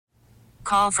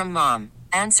Call from mom.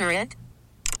 Answer it.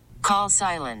 Call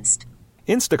silenced.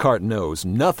 Instacart knows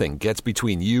nothing gets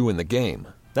between you and the game.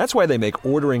 That's why they make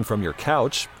ordering from your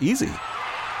couch easy.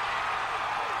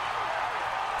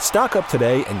 Stock up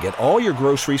today and get all your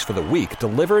groceries for the week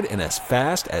delivered in as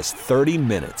fast as 30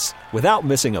 minutes without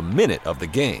missing a minute of the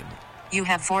game. You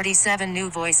have 47 new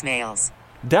voicemails.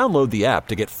 Download the app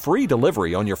to get free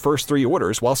delivery on your first 3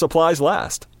 orders while supplies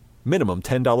last. Minimum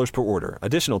 $10 per order.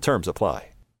 Additional terms apply.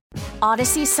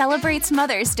 Odyssey celebrates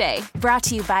Mother's Day, brought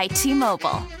to you by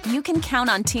T-Mobile. You can count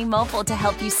on T-Mobile to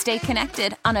help you stay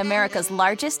connected on America's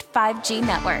largest 5G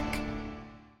network.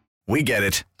 We get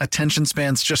it. Attention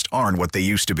spans just aren't what they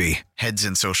used to be. Heads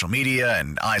in social media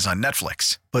and eyes on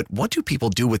Netflix. But what do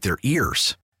people do with their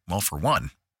ears? Well, for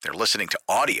one, they're listening to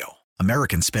audio.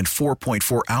 Americans spend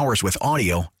 4.4 hours with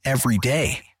audio every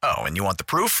day. Oh, and you want the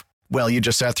proof? Well, you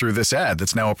just sat through this ad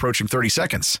that's now approaching 30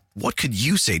 seconds. What could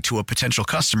you say to a potential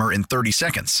customer in 30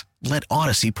 seconds? Let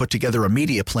Odyssey put together a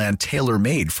media plan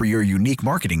tailor-made for your unique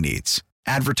marketing needs.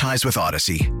 Advertise with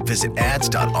Odyssey. Visit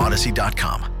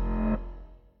ads.odyssey.com.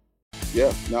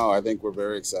 Yeah, no, I think we're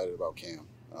very excited about Cam.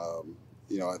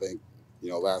 I think,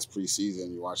 last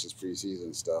preseason, you watch his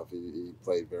preseason stuff, he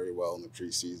played very well in the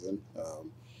preseason,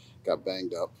 got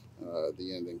banged up at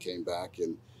the end and came back.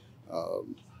 And,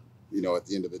 at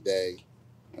the end of the day,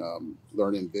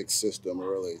 learning Vic's system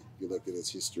early, you look at his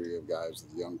history of guys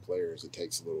with young players, it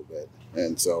takes a little bit.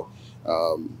 And so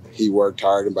he worked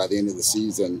hard, and by the end of the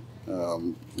season,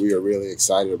 we were really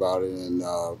excited about it. And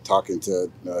talking to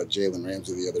Jalen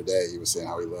Ramsey the other day, he was saying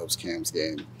how he loves Cam's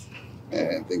game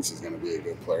and thinks he's going to be a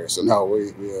good player. So no,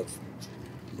 we're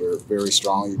very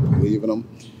strongly believe in him.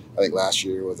 I think last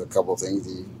year was a couple of things.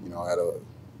 He,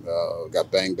 got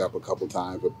banged up a couple of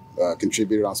times, but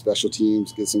contributed on special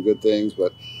teams, did some good things.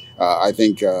 But I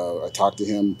think I talked to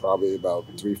him probably about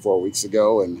 3-4 weeks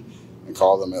ago and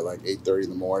called him at like 8:30 in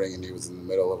the morning, and he was in the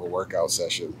middle of a workout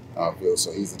session.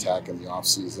 So he's attacking the off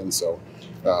season. So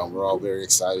we're all very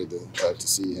excited to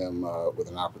see him with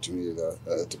an opportunity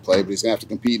to play, but he's gonna have to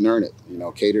compete and earn it.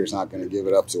 Cater's not going to give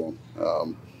it up to him.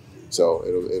 So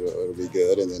it'll be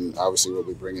good, and then obviously we'll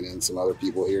be bringing in some other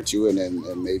people here too, and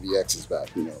maybe X is back.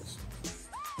 Who knows?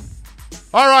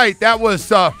 All right, that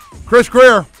was Chris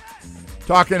Greer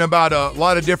talking about a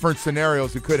lot of different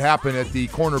scenarios that could happen at the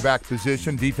cornerback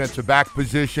position, defensive back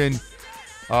position,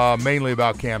 mainly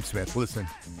about Cam Smith. Listen,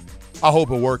 I hope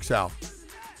it works out.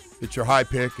 It's your high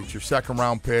pick. It's your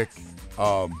second-round pick.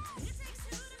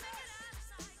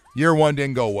 Year one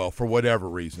didn't go well for whatever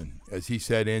reason. As he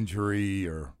said, injury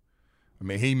or –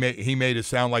 he made it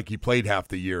sound like he played half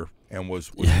the year and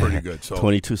was pretty good. So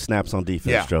 22 snaps on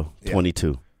defense, Joe.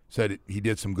 22. Said he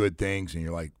did some good things, and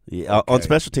you're like, yeah. Okay. On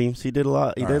special teams, he did a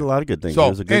lot. He did a lot of good things. So, he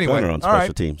was a good gunner on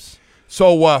special teams.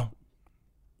 So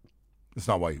that's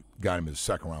not why you got him as a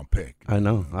second-round pick. I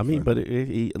know. But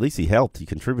at least he helped. He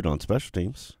contributed on special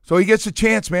teams. So he gets a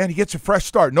chance, man. He gets a fresh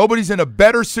start. Nobody's in a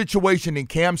better situation than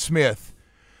Cam Smith.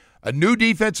 A new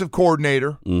defensive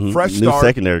coordinator, fresh start, new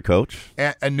secondary coach,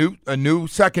 a new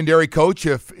secondary coach.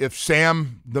 If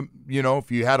Sam,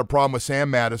 if you had a problem with Sam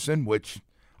Madison, which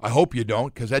I hope you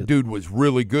don't, because that dude was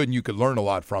really good and you could learn a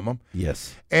lot from him.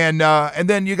 Yes. And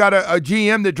then you got a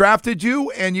GM that drafted you,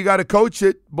 and you got a coach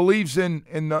that believes in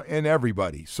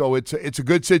everybody. So it's a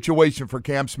good situation for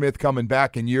Cam Smith coming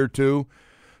back in year two.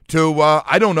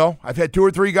 I don't know. I've had 2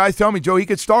 or 3 guys tell me, Joe, he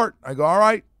could start. I go, all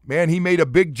right, man. He made a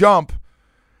big jump.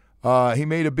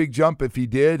 If he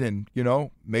did, and,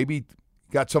 maybe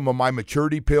got some of my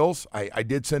maturity pills. I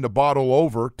did send a bottle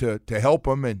over to help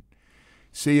him and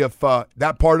see if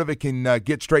that part of it can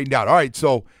get straightened out. All right,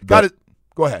 so got it.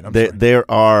 Go ahead. There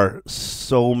are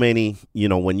so many,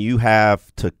 when you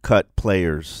have to cut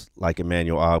players like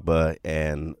Emmanuel Agba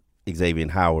and Xavier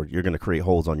Howard, you're going to create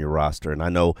holes on your roster. And I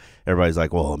know everybody's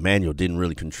like, well, Emmanuel didn't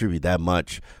really contribute that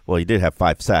much. Well, he did have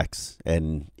 5 sacks,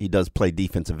 and he does play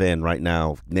defensive end right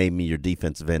now. Name me your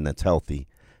defensive end that's healthy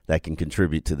that can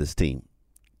contribute to this team,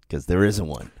 because there isn't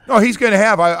one. No, he's going to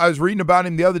have. I was reading about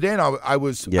him the other day, and I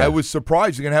was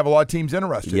surprised. He's going to have a lot of teams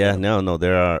interested. Yeah, no,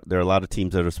 there are a lot of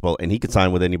teams that are supposed, and he could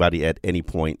sign with anybody at any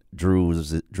point. Drew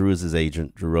is his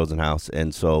agent, Drew Rosenhaus,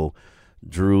 and so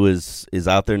Drew is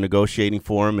out there negotiating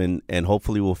for him, and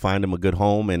hopefully we'll find him a good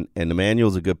home. And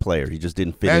Emmanuel's a good player. He just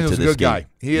didn't fit into this scheme. Guy.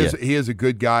 He is a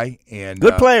good guy, and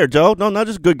good player, Joe. No, not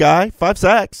just good guy. 5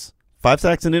 sacks,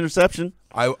 and interception.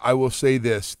 I will say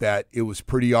this, that it was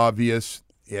pretty obvious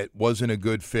it wasn't a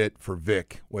good fit for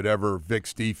Vic, whatever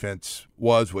Vic's defense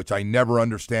was, which I never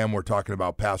understand. We're talking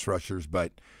about pass rushers,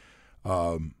 but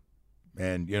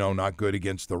And, not good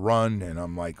against the run. And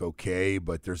I'm like, okay,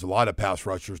 but there's a lot of pass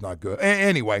rushers not good.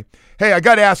 Anyway, hey, I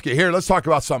got to ask you here. Let's talk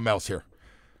about something else here.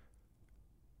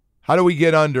 How do we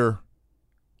get under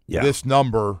this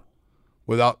number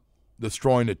without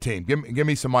destroying the team? Give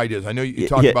me some ideas. I know you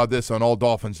talked about this on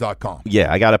alldolphins.com.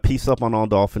 Yeah, I got a piece up on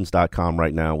alldolphins.com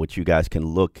right now, which you guys can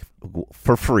look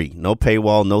for free. No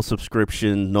paywall, no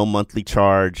subscription, no monthly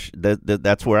charge.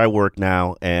 That's where I work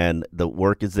now, and the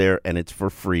work is there, and it's for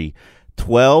free.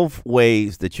 12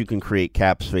 ways that you can create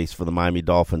cap space for the Miami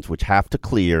Dolphins, which have to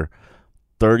clear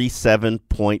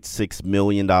 $37.6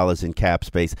 million in cap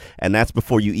space, and that's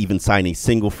before you even sign a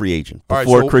single free agent.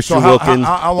 Before Christian Wilkins,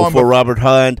 before Robert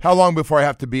Hunt. How long before I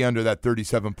have to be under that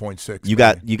 37.6?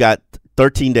 You got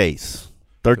 13 days.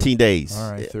 13 days.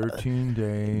 All right, 13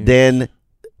 days. Then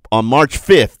on March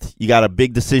 5th, you got a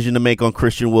big decision to make on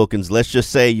Christian Wilkins. Let's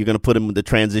just say you're going to put him with the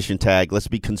transition tag. Let's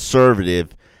be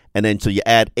conservative. And then so you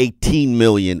add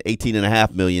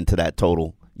 $18.5 million to that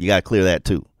total. You got to clear that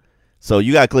too. So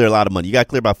you got to clear a lot of money. You got to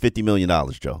clear about $50 million,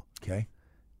 Joe. Okay.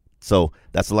 So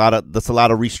that's a lot of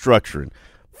restructuring.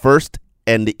 First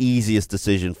and the easiest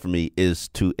decision for me is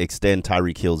to extend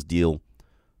Tyreek Hill's deal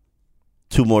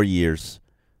 2 more years,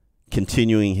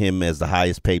 continuing him as the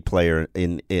highest paid player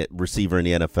receiver in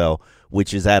the NFL,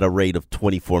 which is at a rate of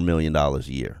 $24 million a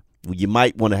year. You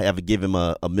might want to give him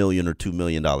a $1 million or $2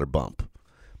 million bump.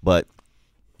 But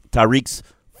Tyreek's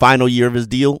final year of his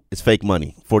deal is fake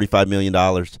money, $45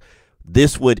 million.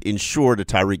 This would ensure to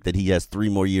Tyreek that he has 3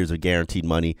 more years of guaranteed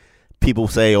money. People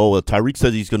say, oh, well, Tyreek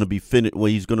says he's going to be finished. Well,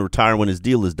 he's going to retire when his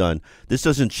deal is done. This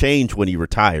doesn't change when he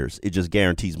retires. It just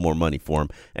guarantees more money for him.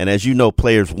 And as you know,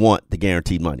 players want the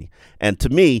guaranteed money. And to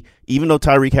me, even though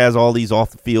Tyreek has all these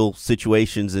off-the-field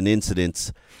situations and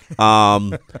incidents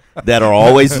that are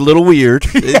always a little weird.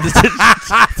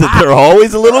 They're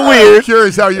always a little weird. I'm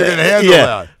curious how you're going to handle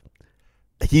that.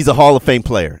 He's a Hall of Fame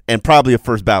player and probably a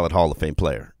first-ballot Hall of Fame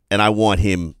player. And I want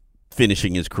him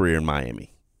finishing his career in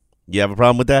Miami. You have a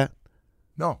problem with that?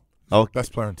 No. Okay.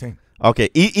 Best player on the team. Okay.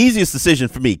 Easiest decision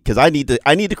for me because I need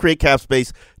to create cap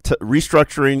space.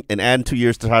 Restructuring and adding 2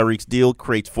 years to Tyreek's deal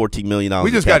creates $14 million.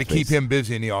 We just got to keep him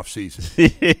busy in the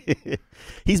offseason.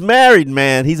 He's married,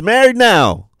 man. He's married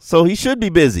now, so he should be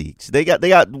busy. They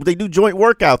do joint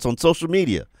workouts on social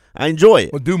media. I enjoy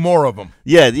it. Well, do more of them.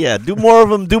 Yeah. Do more of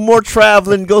them. Do more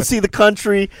traveling. Go see the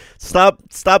country. Stop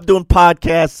doing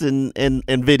podcasts and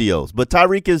videos. But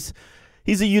Tyreek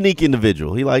he's a unique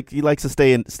individual. He likes to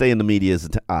stay in the media's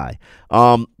eye.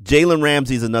 Jalen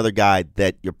Ramsey's another guy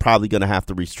that you're probably going to have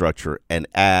to restructure and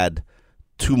add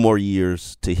 2 more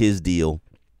years to his deal.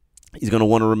 He's going to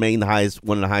want to remain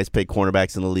one of the highest paid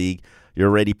cornerbacks in the league. You're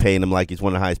already paying him like he's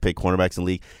one of the highest paid cornerbacks in the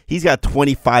league. He's got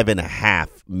 $25.5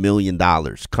 million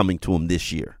coming to him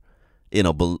this year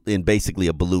in basically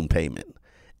a balloon payment.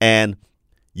 And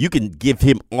you can give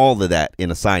him all of that in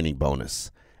a signing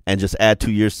bonus and just add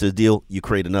 2 years to the deal. You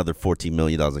create another $14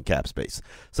 million in cap space.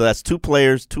 So that's 2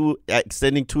 players,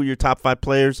 extending 2 of your top 5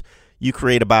 players. You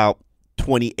create about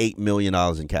 $28 million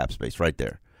in cap space right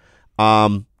there.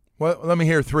 Well, let me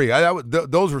hear 3.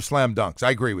 Those were slam dunks. I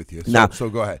agree with you.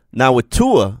 So go ahead. Now, with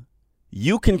Tua,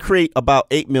 you can create about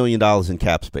 $8 million in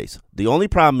cap space. The only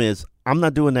problem is I'm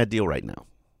not doing that deal right now.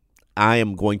 I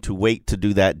am going to wait to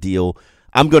do that deal.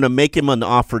 I'm going to make him an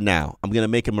offer now. I'm going to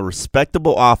make him a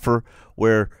respectable offer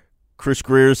where Chris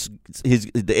Greer's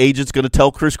the agent's going to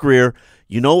tell Chris Greer,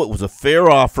 it was a fair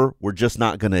offer. We're just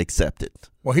not going to accept it.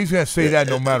 Well, he's going to say that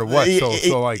no matter what.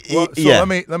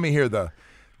 Let me hear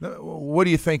what are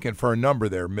you thinking for a number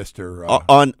there, Mr.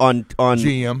 on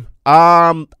GM?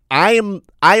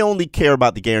 I only care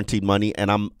about the guaranteed money,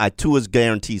 and Tua's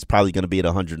guarantee is probably going to be at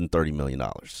 $130 million.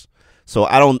 So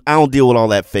I don't deal with all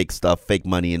that fake stuff, fake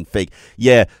money and fake.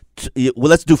 Yeah, well,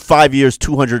 let's do 5 years,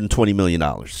 $220 million.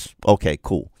 Okay,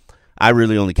 cool. I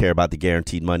really only care about the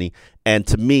guaranteed money, and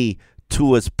to me,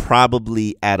 Tua's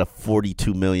probably at a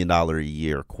 $42 million a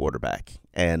year quarterback,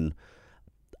 and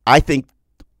I think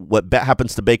what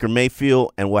happens to Baker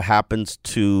Mayfield and what happens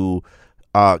to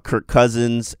Kirk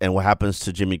Cousins and what happens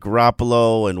to Jimmy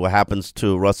Garoppolo and what happens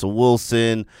to Russell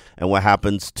Wilson and what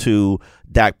happens to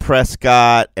Dak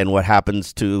Prescott and what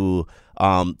happens to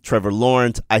Trevor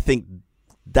Lawrence, I think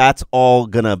that's all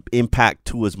going to impact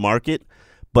Tua's market.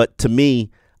 But to me,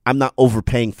 I'm not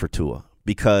overpaying for Tua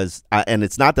because and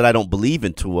it's not that I don't believe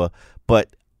in Tua,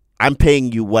 but I'm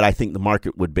paying you what I think the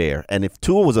market would bear. And if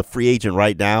Tua was a free agent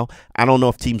right now, I don't know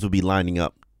if teams would be lining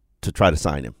up to try to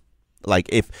sign him. Like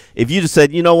if you just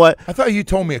said, you know what? I thought you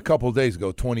told me a couple of days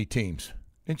ago 20 teams.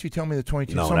 Didn't you tell me the 20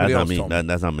 teams? No, that's not me.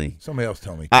 That's not me. Somebody else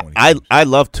told me 20 teams. I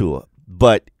love Tua,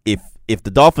 but if if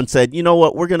the Dolphins said, you know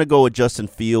what, we're going to go with Justin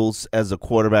Fields as a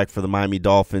quarterback for the Miami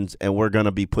Dolphins, and we're going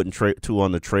to be putting two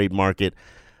on the trade market,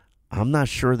 I'm not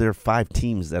sure there are 5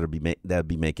 teams that would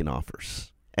be making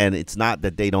offers. And it's not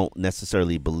that they don't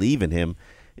necessarily believe in him.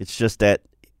 It's just that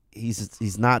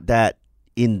he's not that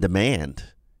in demand.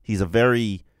 He's a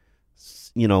very,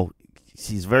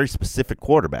 he's a very specific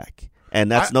quarterback.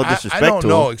 And that's no disrespect to him. I don't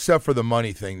know, except for the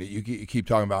money thing that you keep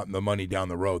talking about, the money down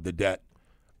the road, the debt.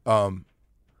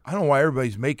 I don't know why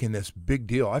everybody's making this big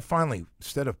deal. I finally,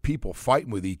 instead of people fighting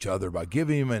with each other about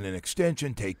giving him an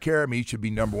extension, take care of him, he should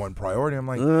be number one priority. I'm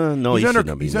like, no,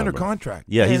 he's under contract.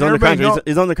 Yeah, he's under contract.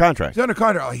 He's under contract. He's under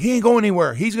contract. Like, he ain't going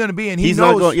anywhere. He's going to be, and he's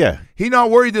knows. He's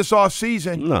not worried this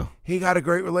offseason. No. He got a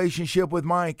great relationship with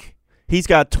Mike. He's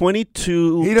got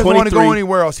 22. He doesn't want to go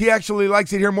anywhere else. He actually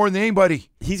likes it here more than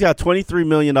anybody. He's got $23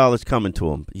 million coming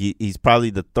to him. He's probably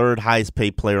the 3rd highest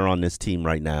paid player on this team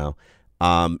right now.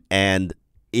 And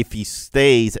if he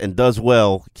stays and does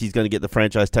well, he's going to get the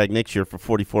franchise tag next year for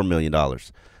 $44 million.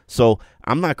 So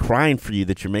I'm not crying for you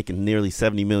that you're making nearly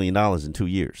 $70 million in 2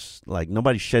 years. Like,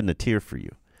 nobody's shedding a tear for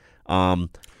you.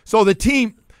 So the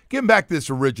team, getting back to this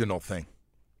original thing,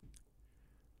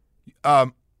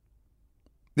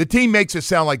 the team makes it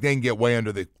sound like they can get way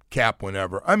under the cap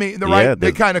whenever. I mean,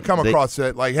 they kind of come across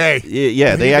it like, hey.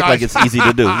 Yeah, they act like it's easy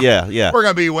to do. Yeah. We're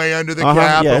going to be way under the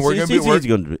cap. Yeah, and we're going to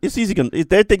be It's easy.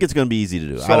 They think it's going to be easy to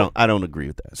do. So, I don't agree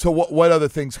with that. So what other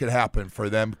things could happen for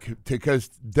them? Because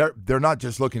they're not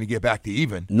just looking to get back to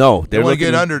even. No. They want to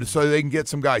get under so they can get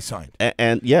some guys signed.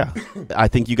 And yeah, I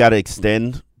think you got to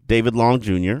extend David Long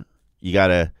Jr. You got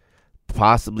to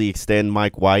possibly extend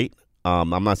Mike White.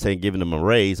 I'm not saying giving him a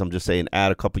raise. I'm just saying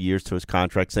add a couple years to his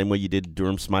contract, same way you did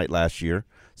Durham Smythe last year,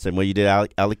 same way you did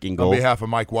Alec Ingold. On behalf of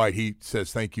Mike White, he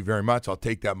says, thank you very much. I'll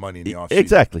take that money in the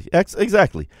offseason.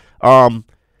 Exactly.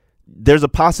 There's a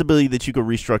possibility that you could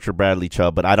restructure Bradley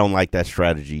Chubb, but I don't like that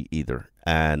strategy either.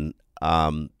 And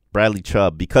Bradley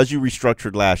Chubb, because you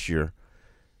restructured last year,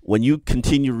 when you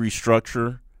continue to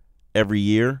restructure every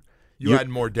year, you add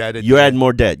more debt. You're adding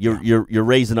more debt. You're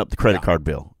raising up the credit card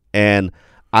bill. And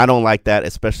I don't like that,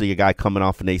 especially a guy coming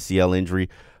off an ACL injury.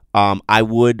 I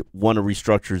would want to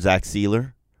restructure Zach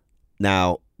Sealer.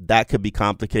 Now, that could be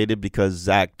complicated because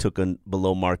Zach took a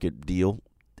below-market deal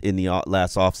in the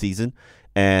last offseason,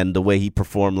 and the way he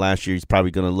performed last year, he's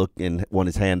probably going to look and want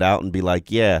his hand out and be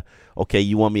like, yeah, okay,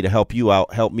 you want me to help you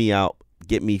out, help me out,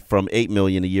 get me from $8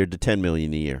 million a year to $10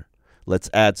 million a year. Let's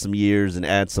add some years and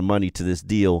add some money to this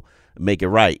deal, make it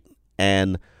right.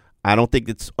 And I don't think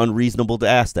it's unreasonable to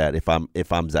ask that if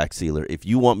I'm Zach Sealer. If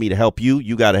you want me to help you,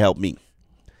 you got to help me.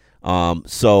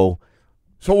 So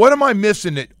what am I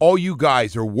missing that all you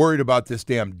guys are worried about this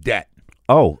damn debt?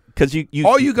 Oh, because you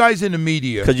all you guys in the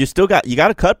media, because you got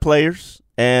to cut players,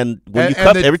 and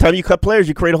every time you cut players,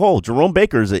 you create a hole. Jerome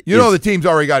Baker is the team's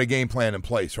already got a game plan in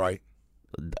place, right?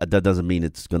 That doesn't mean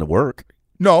it's going to work.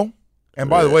 No. And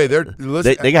by the way, they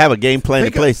can have a game plan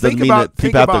in place. Doesn't mean that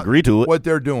people have to agree to it. What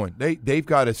they're doing, they've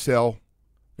got to sell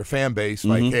their fan base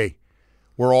like, hey,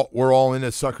 we're all in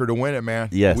this sucker to win it, man.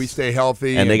 Yes, we stay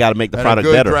healthy, and they got to make the product a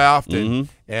good better. Draft,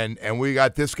 and we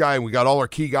got this guy, and we got all our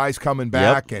key guys coming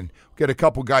back, and get a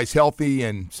couple guys healthy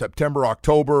in September,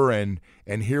 October, and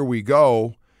here we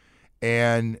go,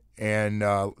 and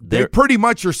they pretty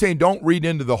much are saying don't read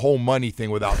into the whole money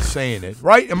thing without saying it,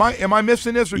 right? Am I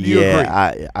missing this, or do you agree?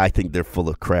 Yeah, I think they're full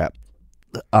of crap.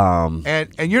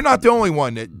 And you're not the only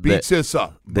one that beats this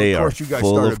up. They of course, are you guys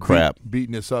full started of crap.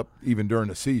 Beating this up even during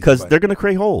the season. Because they're going to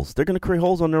create holes. They're going to create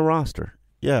holes on their roster.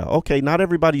 Yeah, okay, not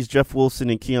everybody's Jeff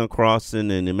Wilson and Keon Crossan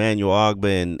and Emmanuel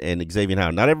Ogba and Xavier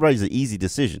Howard. Not everybody's an easy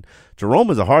decision. Jerome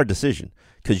is a hard decision.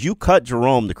 Because you cut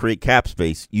Jerome to create cap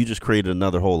space, you just created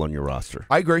another hole on your roster.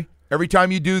 I agree. Every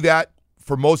time you do that,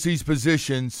 for most of these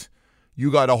positions,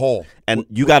 you got a hole. And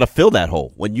you got to fill that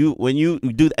hole. When you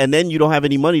do, and then you don't have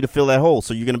any money to fill that hole,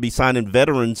 so you're going to be signing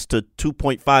veterans to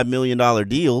 $2.5 million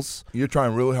deals. You're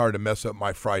trying really hard to mess up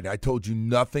my Friday. I told you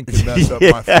nothing can mess up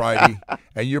my Friday,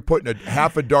 and you're putting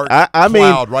half a dark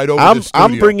cloud right over the studio.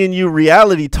 I'm bringing you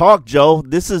reality talk, Joe.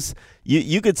 This is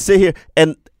you could sit here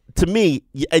and. To me,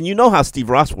 and you know how Steve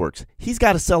Ross works, he's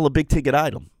got to sell a big-ticket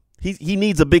item. He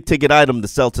needs a big-ticket item to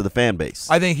sell to the fan base.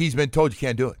 I think he's been told you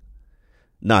can't do it.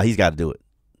 No, he's got to do it.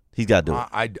 He's got to do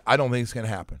it. I don't think it's going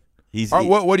to happen.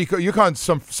 What do you call? You're calling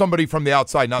somebody from the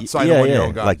outside, not signing one of your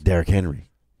own guys. Like Derrick Henry.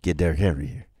 Get Derrick Henry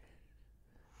here.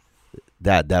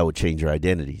 That would change your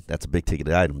identity. That's a big-ticket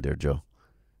item there, Joe.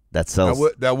 That sells.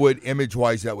 That would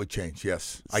image-wise, that would change.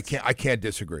 Yes, I can't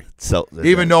disagree. So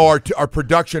even though our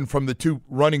production from the two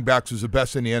running backs was the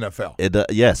best in the NFL.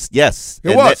 Yes,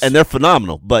 it was, and they're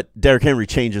phenomenal. But Derrick Henry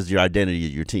changes your identity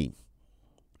of your team.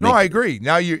 No, I agree.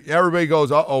 Now everybody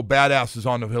goes, uh-oh, badass is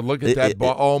on the field. Look at that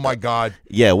ball. Oh, my God.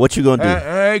 Yeah, what you going to do?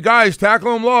 Hey, guys,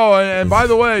 tackle him low. And by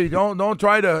the way, don't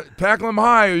try to tackle him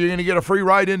high or you're going to get a free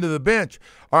ride into the bench.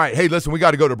 All right, hey, listen, we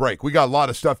got to go to break. We got a lot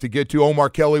of stuff to get to. Omar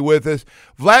Kelly with us.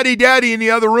 Vladdy Daddy in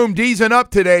the other room, D'ing up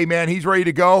today, man. He's ready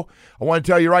to go. I want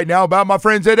to tell you right now about my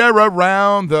friends at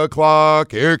Around the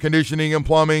Clock Air Conditioning and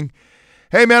Plumbing.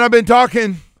 Hey, man, I've been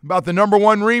talking about the number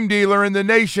one ream dealer in the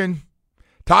nation.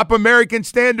 Top American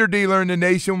Standard dealer in the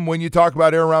nation when you talk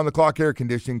about around-the-clock air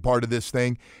conditioning part of this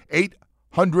thing.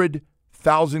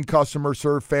 800,000 customers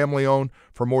served, family-owned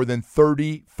for more than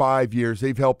 35 years.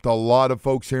 They've helped a lot of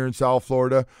folks here in South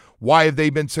Florida. Why have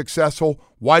they been successful?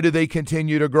 Why do they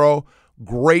continue to grow?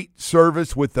 Great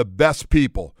service with the best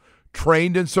people.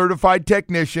 Trained and certified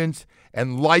technicians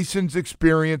and licensed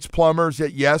experienced plumbers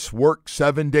that, yes, work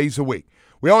 7 days a week.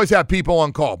 We always have people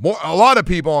on call, a lot of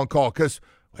people on call because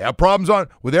we have problems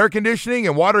with air conditioning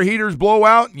and water heaters blow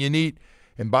out.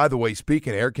 And by the way,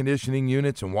 speaking of air conditioning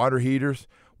units and water heaters,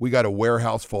 we got a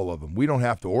warehouse full of them. We don't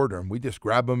have to order them. We just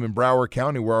grab them in Broward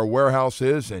County where our warehouse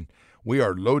is, and we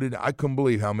are loaded. I couldn't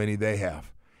believe how many they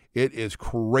have. It is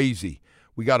crazy.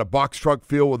 We got a box truck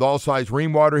filled with all-size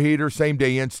ream water heaters.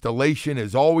 Same-day installation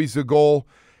is always the goal.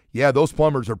 Yeah, those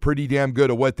plumbers are pretty damn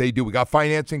good at what they do. We got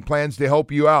financing plans to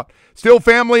help you out. Still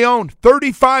family-owned.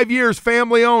 35 years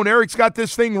family-owned. Eric's got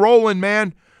this thing rolling,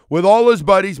 man, with all his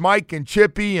buddies, Mike and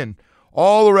Chippy and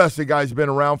all the rest of the guys have been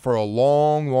around for a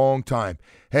long, long time.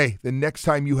 Hey, the next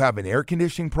time you have an air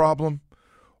conditioning problem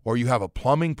or you have a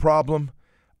plumbing problem,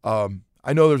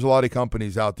 I know there's a lot of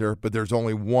companies out there, but there's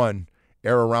only one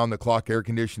around-the-clock air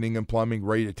conditioning and plumbing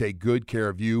ready to take good care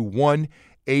of you.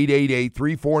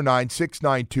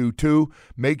 1-888-349-6922.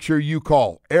 Make sure you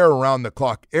call Around the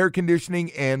Clock Air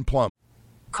Conditioning and Plumbing.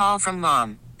 Call from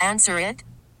mom. Answer it.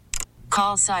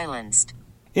 Call silenced.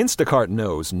 Instacart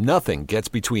knows nothing gets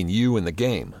between you and the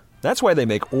game. That's why they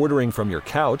make ordering from your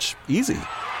couch easy.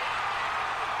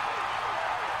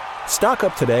 Stock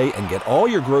up today and get all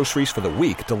your groceries for the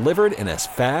week delivered in as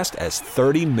fast as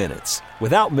 30 minutes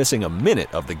without missing a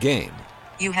minute of the game.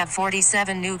 You have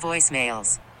 47 new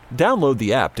voicemails. Download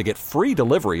the app to get free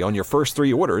delivery on your first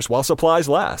 3 orders while supplies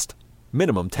last.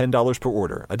 Minimum $10 per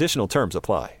order. Additional terms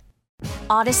apply.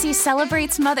 Odyssey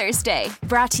celebrates Mother's Day,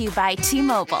 brought to you by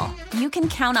T-Mobile. You can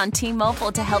count on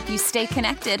T-Mobile to help you stay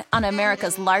connected on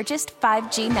America's largest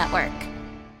 5G network.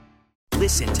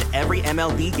 Listen to every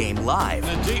MLB game live.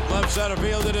 In the deep left center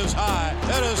field, it is high,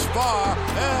 it is far,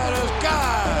 it is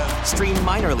gone. Stream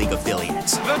minor league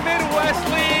affiliates. The Midwest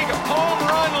League home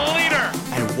run leader.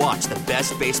 And watch the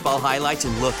best baseball highlights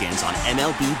and look-ins on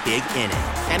MLB Big Inning.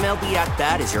 MLB At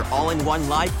Bat is your all-in-one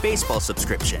live baseball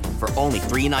subscription for only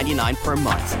 $3.99 per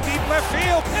month. Deep left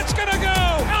field, it's gonna go.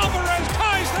 Alvarez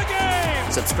ties the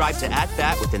game. Subscribe to At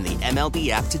Bat within the MLB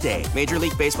app today. Major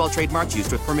League Baseball trademarks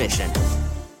used with permission.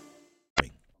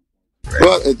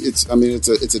 Well,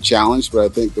 it's a challenge, but I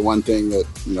think the one thing that,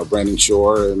 Brandon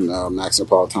Shore and Max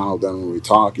Napolitano done when we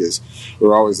talk is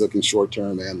we're always looking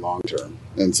short-term and long-term.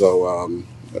 And so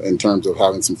in terms of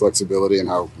having some flexibility and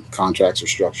how contracts are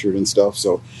structured and stuff.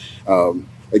 So,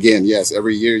 again, yes,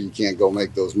 every year you can't go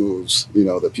make those moves,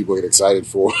 that people get excited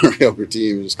for help your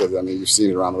team just because, you've seen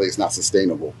it around the league. It's not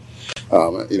sustainable.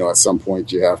 At some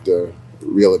point you have to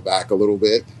reel it back a little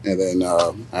bit and then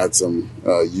add some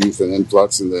youth and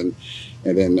influx and then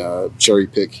cherry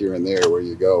pick here and there where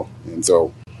you go. And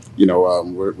so,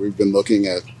 we've been looking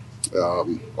at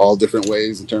all different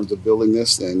ways in terms of building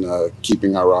this and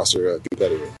keeping our roster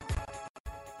competitive.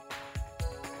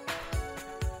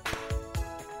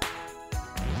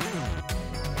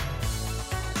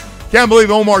 Can't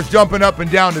believe Omar's jumping up and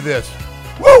down to this.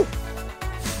 Woo!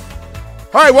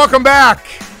 All right, welcome back.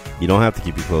 You don't have to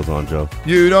keep your clothes on, Joe.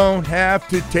 You don't have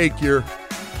to take your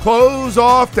clothes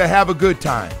off to have a good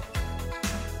time.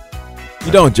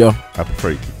 You don't, Joe. I prefer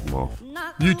you keep them off.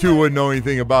 You two wouldn't know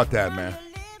anything about that, man.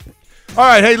 All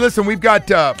right, hey, listen, we've got...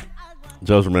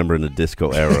 Joe's remembering the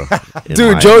disco era.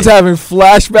 Dude, Joe's having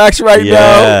flashbacks right now.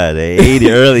 Yeah,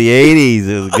 the early 80s.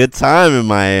 It was a good time in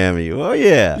Miami. Oh,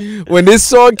 yeah. When this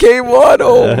song came on,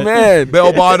 oh, man.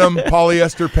 Bell-bottom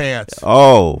polyester pants.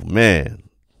 Oh, man.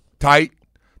 Tight.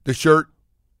 The shirt.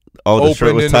 Oh, the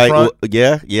shirt was tight.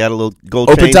 Yeah, you had a little gold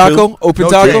open chain taco? too? Open no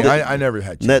taco? Chain. I never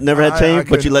had chain. Never had chain,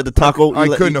 but you let the taco. I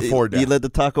couldn't afford that. You let the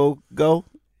taco go.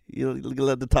 You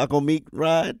let the taco meat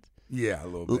ride. Yeah, a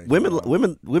little bit.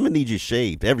 Women need you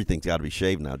shaved. Everything's got to be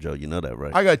shaved now, Joe. You know that,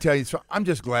 right? I got to tell you, so I'm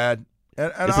just glad.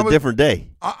 And it's a different day.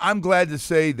 I'm glad to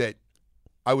say that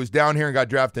I was down here and got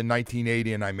drafted in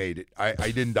 1980, and I made it.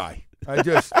 I didn't die. I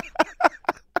just.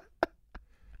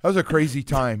 That was a crazy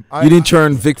time. You didn't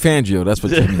turn Vic Fangio. That's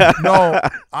what you mean. No,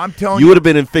 I'm telling you. You would have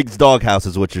been in Vic's doghouse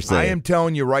is what you're saying. I am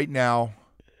telling you right now,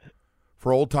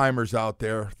 for old-timers out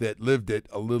there that lived it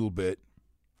a little bit,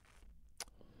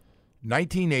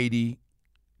 1980,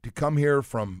 to come here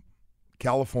from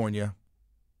California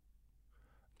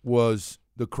was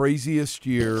the craziest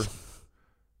year.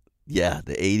 Yeah,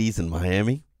 the 80s in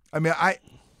Miami. I mean,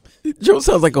 Joe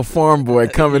sounds like a farm boy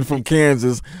coming from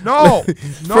Kansas. No,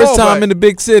 First time in the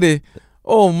big city.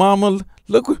 Oh, mama,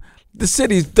 look, the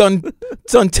city's done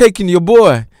taking your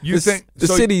boy. You think the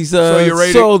so, city's so you're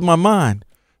ready sold my mind.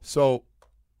 So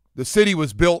the city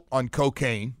was built on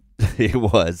cocaine. It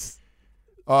was.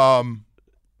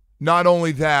 Not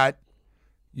only that,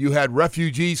 you had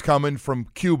refugees coming from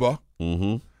Cuba.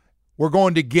 Mm-hmm. We're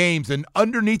going to games, and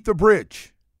underneath the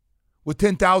bridge with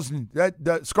 10,000,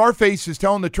 that Scarface is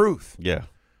telling the truth. Yeah.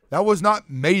 That was not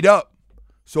made up.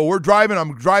 So I'm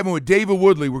driving with David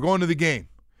Woodley. We're going to the game.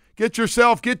 Get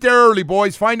there early,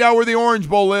 boys. Find out where the Orange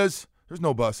Bowl is. There's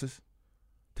no buses.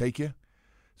 Take you.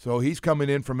 So he's coming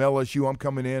in from LSU. I'm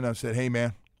coming in. I said, hey,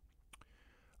 man,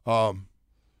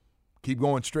 keep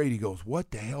going straight. He goes,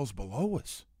 what the hell's below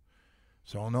us?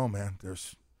 So, no, man,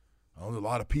 there's a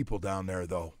lot of people down there,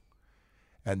 though.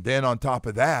 And then on top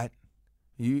of that,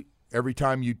 every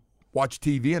time you watch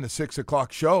TV in a 6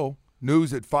 o'clock show,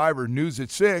 news at 5 or news at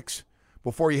 6,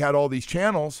 before you had all these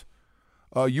channels,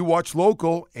 you watch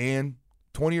local, and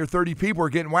 20 or 30 people are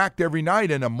getting whacked every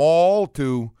night in a mall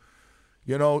to,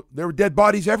 there were dead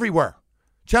bodies everywhere.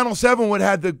 Channel 7 would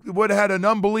have had an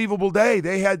unbelievable day.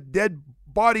 They had dead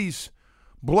bodies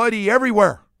bloody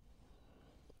everywhere.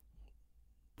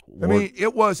 I mean,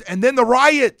 it was. And then the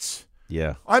riots.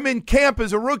 Yeah. I'm in camp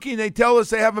as a rookie, and they tell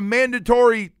us they have a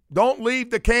mandatory, don't leave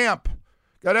the camp.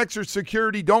 Got extra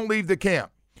security, don't leave the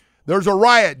camp. There's a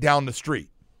riot down the street.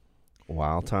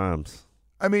 Wild times.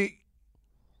 I mean,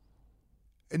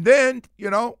 and then,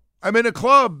 I'm in a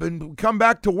club and come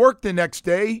back to work the next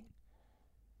day,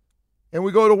 and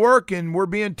we go to work, and we're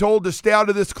being told to stay out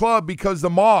of this club because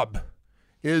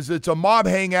it's a mob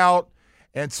hangout,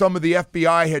 and some of the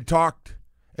FBI had talked,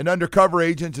 and undercover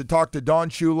agents had talked to Don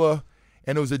Shula,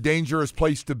 and it was a dangerous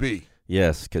place to be.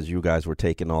 Yes, because you guys were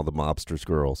taking all the mobsters'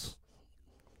 girls.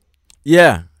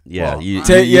 Yeah. Yeah, Well, you No,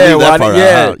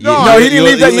 he didn't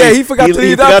leave that. Yeah, he forgot to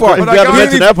leave that part. He forgot to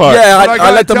mention that part. Yeah,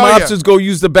 I let the mobsters go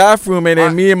use the bathroom, and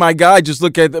then me and my friend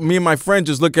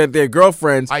just look at their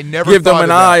girlfriends. I never give them thought an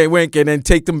of eye that. wink, and then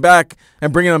take them back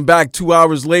and bring them back 2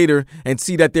 hours later and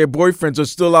see that their boyfriends are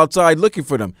still outside looking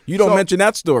for them. You don't mention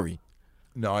that story.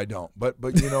 No, I don't. But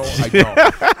I don't.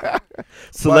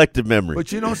 Selective memory. But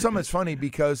something that's funny,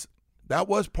 because that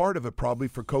was part of it probably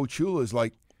for Coach Shula, is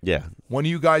like, yeah, one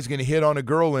of you guys going to hit on a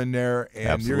girl in there,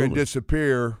 and you're going to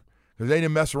disappear, because they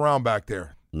didn't mess around back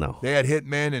there. No. They had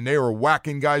hitmen, and they were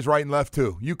whacking guys right and left,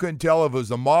 too. You couldn't tell if it was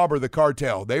the mob or the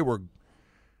cartel. They were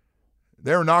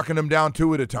knocking them down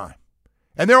 2 at a time.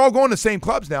 And they're all going to the same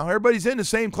clubs now. Everybody's in the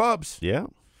same clubs. Yeah.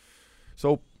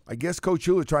 So I guess Coach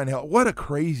Shula trying to help. What a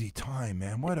crazy time,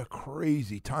 man. What a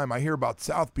crazy time. I hear about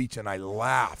South Beach, and I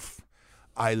laugh.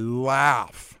 Why do you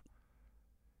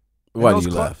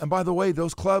laugh? And by the way,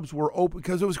 those clubs were open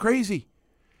because it was crazy.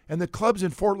 And the clubs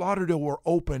in Fort Lauderdale were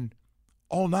open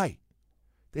all night.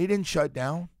 They didn't shut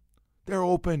down. They're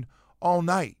open all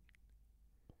night.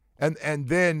 And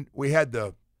then we had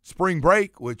the spring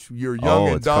break, which you're young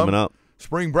and it's dumb. coming up.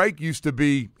 Spring break used to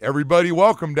be everybody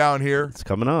welcome down here. It's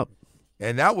coming up.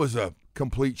 And that was a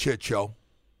complete shit show.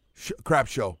 Crap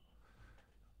show.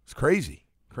 It's crazy.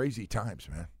 Crazy times,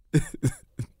 man.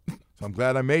 So I'm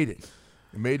glad I made it.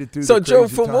 I made it through So, the Joe,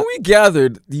 crazy from time. what we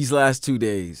gathered these last 2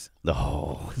 days,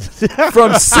 Oh.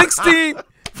 from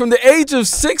the age of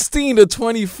 16 to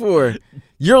 24,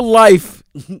 your life.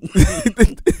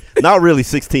 Not really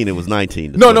 16. It was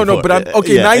 19. No, but I'm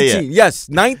okay. Yeah, 19, yeah. yes,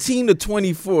 19 to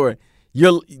 24.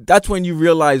 That's when you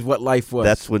realize what life was.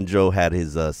 That's when Joe had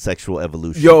his sexual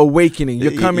evolution. Your awakening,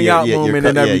 your coming out moment,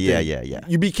 and everything. Yeah.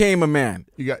 You became a man.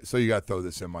 You got to throw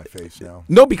this in my face now.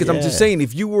 No, because I'm just saying,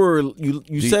 if you were,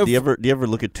 you said. Do you ever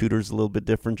look at tutors a little bit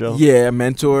different, Joe? Yeah,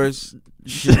 mentors.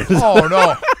 Oh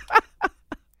no.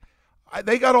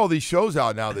 They got all these shows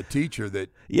out now, the teacher that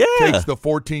takes the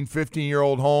 14,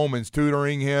 15-year-old home and is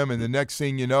tutoring him, and the next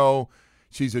thing you know,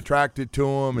 she's attracted to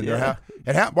him, and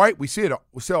right, we see it.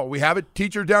 So we have a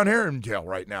teacher down here in jail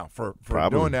right now for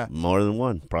doing that. More than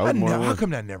one. Probably more than one. How come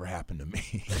that never happened to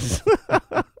me?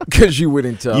 Because you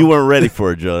wouldn't tell. You weren't ready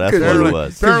for it, Joe. That's what it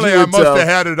was. Apparently, I must have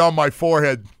had it on my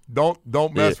forehead. Don't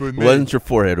mess with me. It wasn't your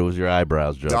forehead. It was your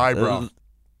eyebrows, Joe. The eyebrow.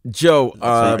 Joe,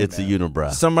 it's a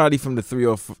unibrow. Somebody from the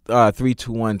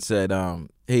 321 said,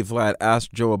 Hey, Vlad,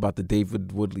 ask Joe about the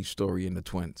David Woodley story in the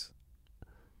Twins.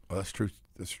 Well, that's true.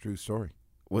 That's a true story.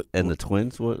 The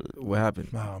Twins? What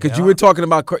happened? Oh, Because you were talking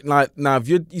about now. If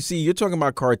you're talking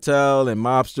about cartel and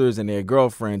mobsters and their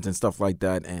girlfriends and stuff like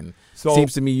that, and it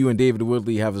seems to me you and David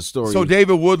Woodley have a story. So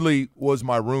David Woodley was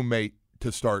my roommate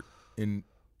to start and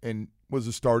was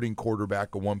a starting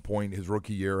quarterback at one point his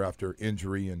rookie year after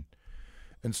injury and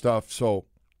stuff. So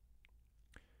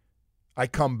I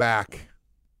come back.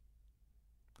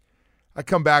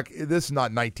 This is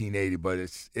not 1980, but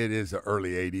it is the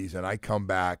early 80s, and I come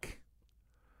back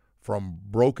from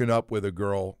broken up with a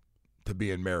girl to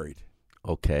being married.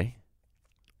 Okay.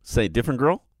 Say different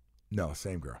girl? No,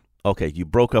 same girl. Okay, you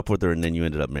broke up with her and then you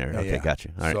ended up married. Okay, gotcha.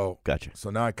 All right, gotcha. So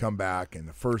now I come back, and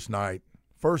the first night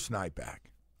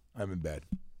back, I'm in bed.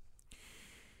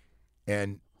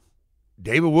 And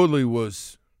David Woodley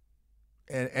was,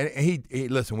 and he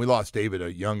listen, we lost David at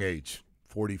a young age,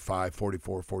 45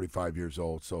 years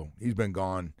old. So he's been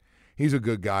gone. He's a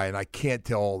good guy, and I can't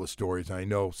tell all the stories. I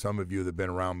know some of you that have been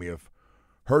around me have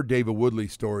heard David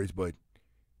Woodley's stories, but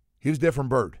he was a different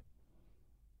bird.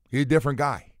 He's a different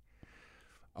guy.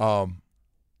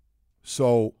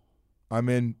 So I'm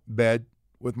in bed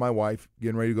with my wife,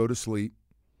 getting ready to go to sleep,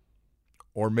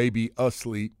 or maybe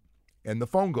asleep, and the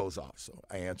phone goes off. So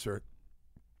I answer it.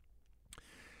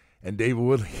 And David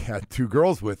Woodley had 2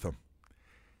 girls with him.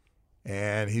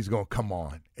 And he's going, come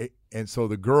on. And so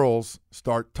the girls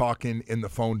start talking in the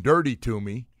phone dirty to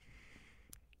me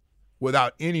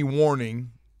without any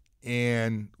warning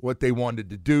and what they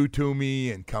wanted to do to me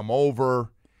and come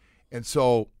over. And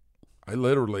so I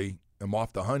literally am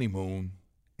off the honeymoon,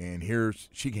 and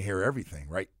she can hear everything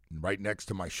right next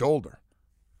to my shoulder.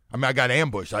 I mean, I got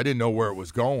ambushed. I didn't know where it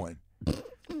was going.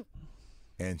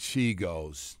 And she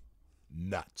goes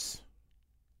nuts.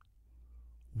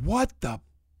 What the?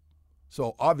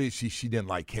 So obviously she didn't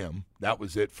like him. That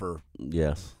was it for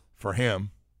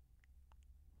him.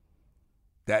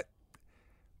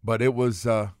 But it was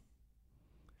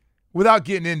without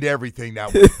getting into everything,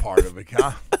 that was part of it.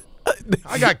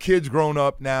 I got kids grown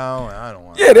up now, and I don't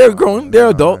want. Yeah, they're grown. They're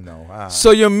adult. I know.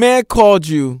 So your man called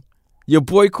you, your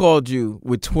boy called you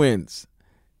with twins,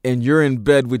 and you're in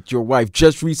bed with your wife,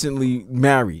 just recently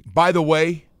married. By the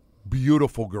way,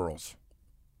 beautiful girls.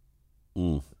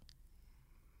 Wow.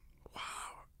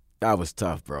 That was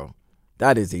tough, bro.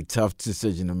 That is a tough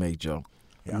decision to make, Joe.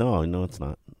 Yeah. No, it's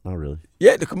not. Not really.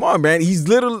 Yeah, come on, man.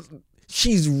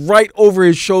 She's right over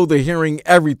his shoulder hearing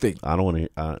everything. I don't want to.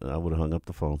 I would have hung up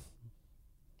the phone.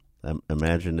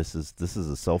 Imagine this is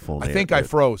a cell phone. I think I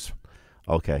froze.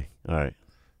 Okay, all right.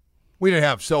 We didn't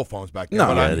have cell phones back then.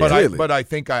 No, but I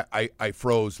think I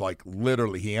froze, like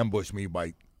literally. He ambushed me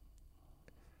by.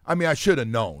 I mean, I should have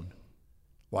known,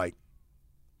 but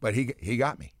he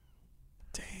got me.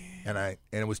 Damn. And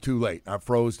it was too late. I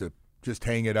froze to just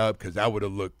hang it up because that would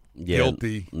have looked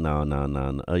guilty. No.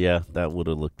 Oh, yeah, that would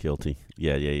have looked guilty.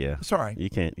 Yeah. It's all right. You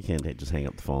can't just hang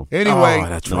up the phone. Anyway,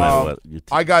 that's right.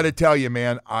 I got to tell you,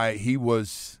 man, I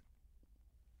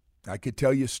could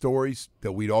tell you stories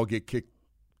that we'd all get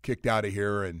kicked out of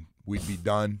here and we'd be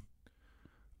done.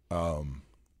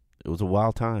 It was a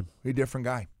wild time. He's a different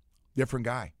guy.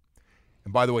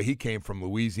 And by the way, he came from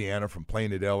Louisiana, from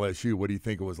playing at LSU. What do you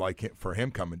think it was like for him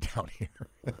coming down here?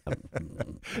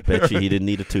 Bet you he didn't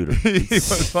need a tutor. He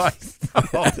was like,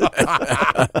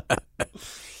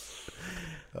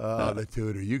 the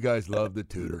tutor. You guys love the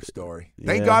tutor story.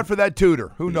 Thank God for that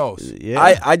tutor. Who knows?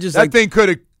 Yeah. I just that thing could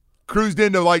have cruised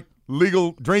into like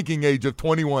legal drinking age of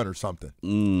 21 or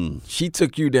something. She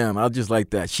took you down. I'll just like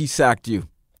that. She sacked you.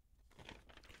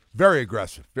 Very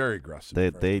aggressive.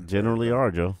 They generally are,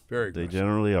 Joe. Very aggressive. They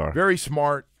generally are. Very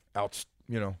smart.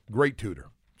 Great tutor.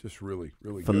 Just really,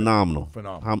 really phenomenal. Good.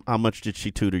 Phenomenal. How much did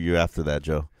she tutor you after that,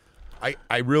 Joe?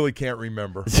 I really can't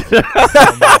remember.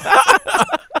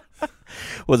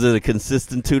 Was it a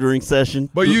consistent tutoring session?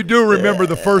 But you do remember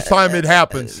the first time it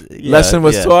happens. Lesson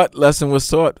was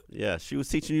taught. Yeah, she was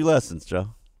teaching you lessons,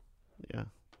 Joe. Yeah.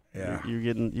 Yeah,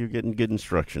 you're getting good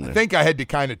instruction there. I think I had to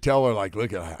kind of tell her, like,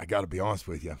 look, I got to be honest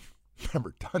with you. I've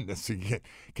never done this again.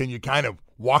 Can you kind of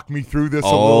walk me through this a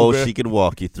little bit? Oh, she could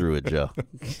walk you through it, Joe.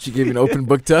 She gave you an open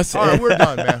book test. All right, we're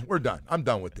done, man. We're done. I'm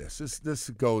done with this. This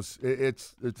goes.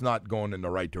 It's not going in the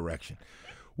right direction.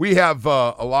 We have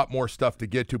a lot more stuff to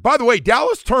get to. By the way,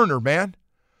 Dallas Turner, man.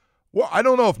 Well, I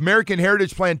don't know if American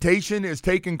Heritage Plantation is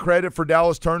taking credit for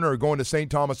Dallas Turner or going to St.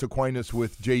 Thomas Aquinas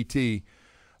with JT,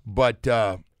 but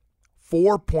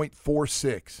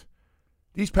 4.46.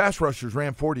 These pass rushers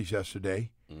ran 40s yesterday.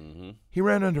 Mm-hmm. He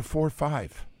ran under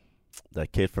 4.5.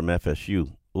 That kid from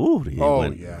FSU. Ooh,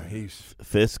 he's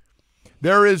Fisk.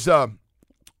 There is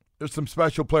there's some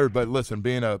special players. But listen,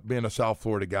 being a South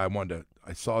Florida guy,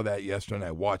 I saw that yesterday, and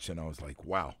I watched it, and I was like,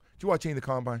 wow. Did you watch any of the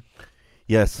Combine?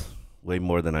 Yes, way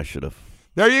more than I should have.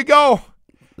 There you go.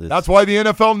 That's why the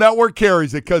NFL Network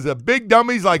carries it, because of big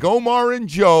dummies like Omar and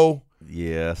Joe.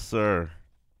 Yes, sir.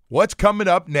 What's coming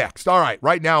up next? All right,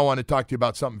 right now I want to talk to you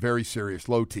about something very serious,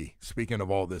 low T. Speaking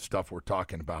of all this stuff we're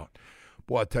talking about.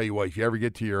 Boy, I'll tell you what, if you ever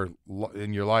get to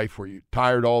in your life where you're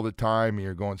tired all the time and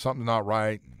you're going, something's not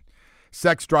right,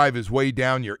 sex drive is way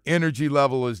down, your energy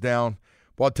level is down.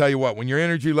 Well, I'll tell you what, when your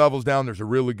energy level's down, there's a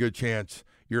really good chance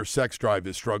your sex drive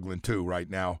is struggling too right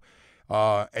now.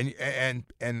 And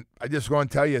I just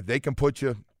want to tell you, they can put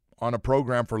you on a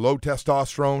program for low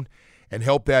testosterone and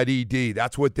help that ED.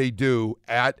 That's what they do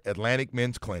at Atlantic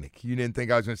Men's Clinic. You didn't think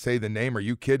I was going to say the name. Are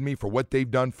you kidding me? For what they've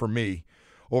done for me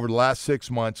over the last 6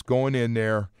 months, going in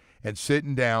there and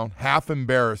sitting down, half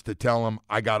embarrassed to tell them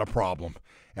I got a problem.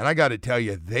 And I got to tell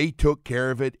you, they took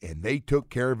care of it, and they took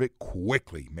care of it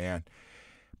quickly, man.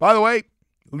 By the way,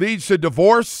 leads to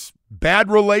divorce,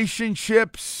 bad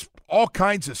relationships, all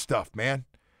kinds of stuff, man.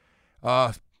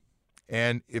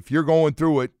 And if you're going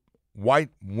through it, why,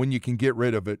 when you can get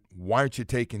rid of it, why aren't you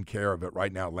taking care of it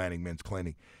right now at Atlantic Men's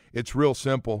Clinic? It's real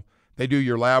simple. They do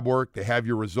your lab work. They have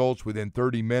your results within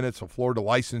 30 minutes. A Florida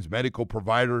licensed medical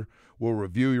provider will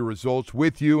review your results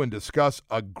with you and discuss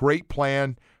a great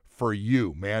plan for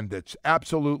you, man. That's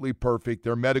absolutely perfect.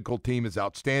 Their medical team is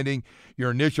outstanding.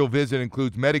 Your initial visit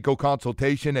includes medical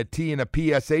consultation, a T and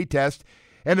a PSA test.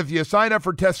 And if you sign up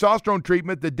for testosterone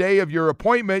treatment the day of your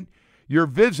appointment, your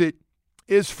visit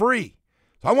is free.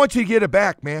 So I want you to get it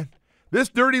back, man. This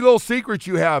dirty little secret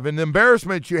you have and the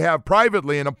embarrassment you have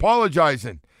privately and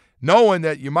apologizing, knowing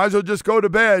that you might as well just go to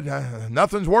bed.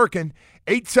 Nothing's working.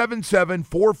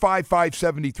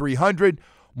 877-455-7300.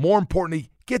 More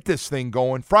importantly, get this thing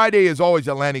going. Friday is always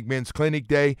Atlantic Men's Clinic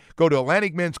Day. Go to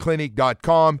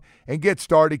AtlanticMen'sClinic.com and get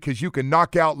started because you can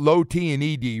knock out low T and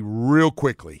ED real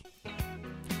quickly.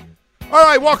 All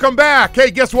right, welcome back.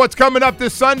 Hey, guess what's coming up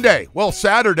this Sunday? Well,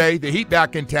 Saturday, the Heat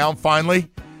back in town finally.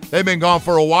 They've been gone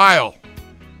for a while.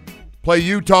 Play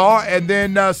Utah, and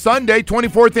then Sunday,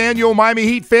 24th Annual Miami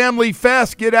Heat Family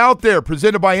Fest. Get out there.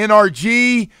 Presented by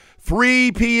NRG,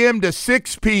 3 p.m. to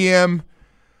 6 p.m.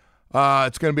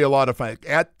 It's going to be a lot of fun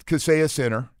at Kaseya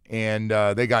Center, and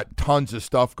they got tons of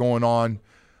stuff going on.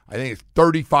 I think it's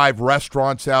 35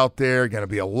 restaurants out there. Going to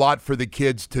be a lot for the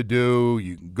kids to do.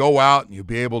 You can go out, and you'll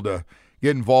be able to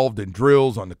get involved in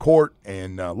drills on the court,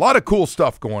 and a lot of cool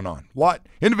stuff going on.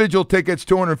 Individual tickets,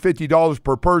 $250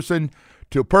 per person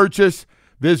to purchase.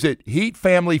 Visit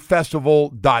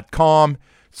heatfamilyfestival.com.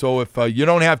 So if you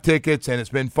don't have tickets and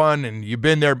it's been fun and you've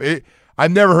been there,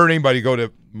 I've never heard anybody go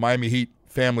to Miami Heat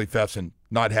Family Fest and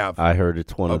not have. I heard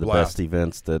it's one of the best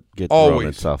events that get thrown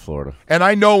in South Florida. And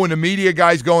I know when the media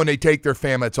guys go and they take their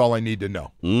family, that's all I need to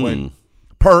know. When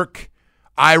Perk,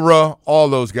 Ira, all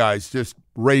those guys just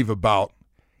rave about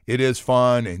it is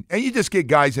fun. And you just get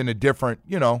guys in a different,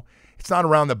 it's not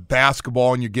around the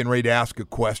basketball and you're getting ready to ask a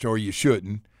question, or you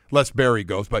shouldn't, unless Barry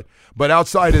goes. But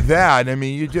outside of that, I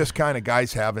mean, you just kind of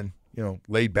guys having,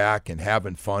 laid back and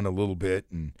having fun a little bit.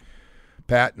 And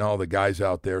Pat and all the guys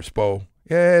out there, Spo,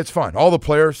 yeah, it's fun. All the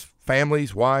players,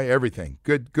 families, everything.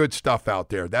 Good stuff out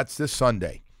there. That's this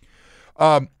Sunday.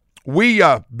 We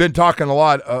been talking a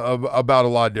lot about a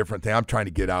lot of different things. I'm trying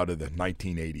to get out of the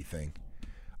 1980 thing.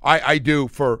 I do.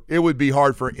 It would be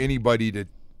hard for anybody to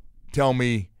tell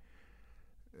me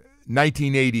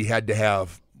 1980 had to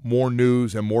have more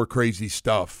news and more crazy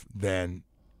stuff than,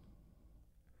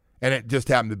 and it just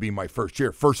happened to be my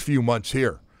first few months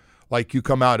here. Like you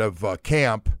come out of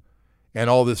camp and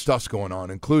all this stuff's going on,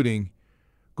 including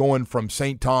going from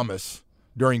St. Thomas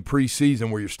during preseason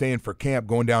where you're staying for camp,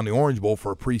 going down the Orange Bowl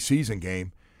for a preseason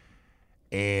game,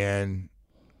 and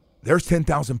there's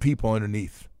 10,000 people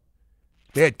underneath.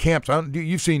 They had camps.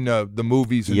 You've seen the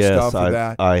movies and stuff of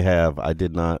that. I have. I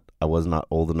did not. I was not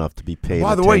old enough to be paid.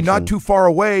 By the way, not too far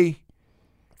away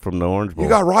from the Orange Bowl, you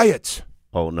got riots.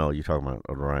 Oh, no, you're talking about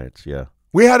riots, yeah.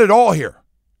 We had it all here.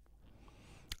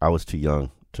 I was too young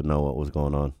to know what was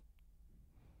going on.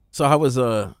 So how was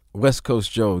West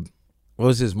Coast Joe? What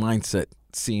was his mindset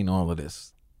seeing all of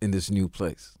this in this new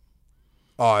place?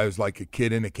 Oh, I was like a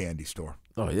kid in a candy store.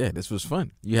 Oh yeah, this was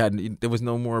fun. There was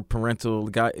no more parental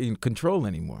control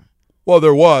anymore. Well,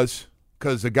 there was,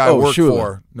 because the guy I worked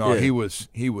for. No, yeah. he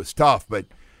was tough, but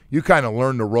you kind of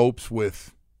learned the ropes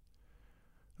with.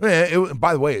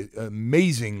 By the way,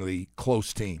 amazingly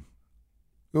close team.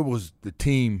 The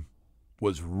team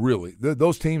was really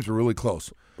those teams were really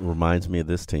close. Reminds me of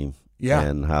this team. Yeah,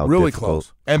 and how really difficult.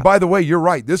 Close. And by the way, you're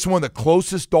right. This is one of the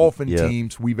closest Dolphin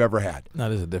teams we've ever had. No,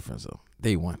 there's a difference though.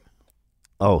 They won.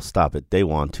 Oh, stop it! They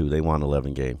won 2. They won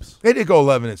 11 games. They did go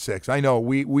 11-6. I know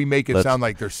we make it sound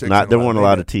like they're 6. There weren't a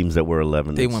lot of teams that were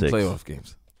 11-6. They won playoff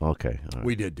games. Okay, all right.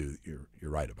 We did do.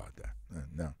 You're right about that.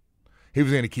 No, he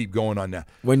was going to keep going on that.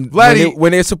 When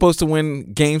they're supposed to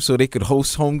win games so they could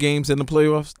host home games in the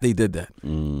playoffs, they did that.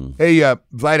 Hey,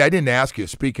 Vlad, I didn't ask you.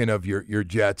 Speaking of your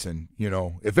Jets, and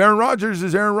if Aaron Rodgers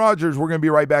is Aaron Rodgers, we're going to be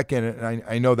right back in it. And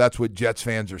I know that's what Jets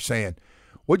fans are saying.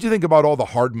 What'd you think about all the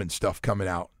Hardman stuff coming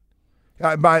out?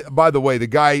 By the way, the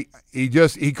guy he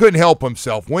couldn't help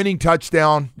himself. Winning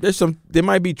touchdown. There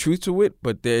might be truth to it,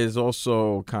 but there's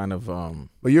also kind of.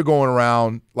 But you're going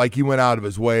around like he went out of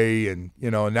his way, and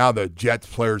now the Jets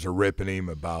players are ripping him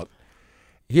about.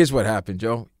 Here's what happened,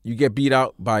 Joe. You get beat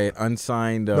out by an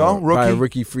unsigned by a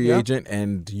rookie free agent,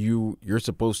 and you're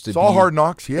supposed to. It's all hard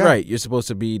knocks, yeah. Right, you're supposed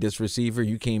to be this receiver.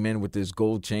 You came in with this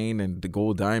gold chain and the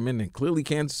gold diamond, and clearly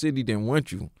Kansas City didn't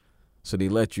want you, so they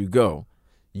let you go.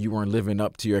 You weren't living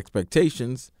up to your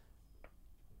expectations.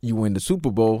 You win the Super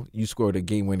Bowl. You scored a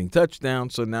game-winning touchdown,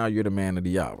 so now you're the man of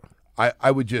the hour.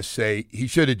 I would just say he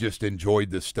should have just enjoyed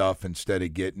the stuff instead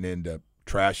of getting into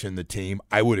trashing the team.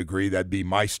 I would agree. That'd be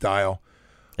my style.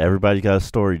 Everybody got a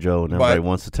story, Joe, and everybody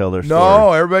wants to tell their story.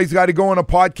 No, everybody's got to go on a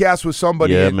podcast with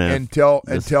somebody and tell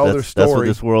their story. That's what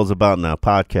this world's about now,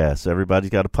 podcasts.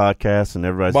 Everybody's got a podcast, and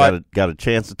everybody's got a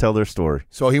chance to tell their story.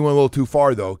 So he went a little too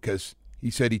far, though, because he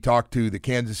said he talked to the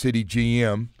Kansas City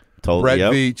GM, Brett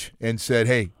Veach, and said,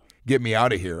 hey, get me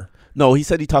out of here. No, he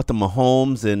said he talked to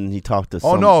Mahomes and he talked to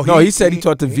he said he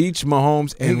talked to Veach,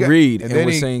 Mahomes, and Reed, and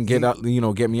was saying, get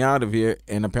me out of here.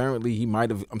 And apparently he might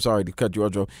have, I'm sorry to cut you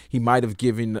off, Joe, he might have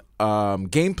given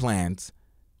game plans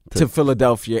to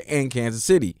Philadelphia and Kansas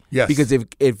City. Yes. Because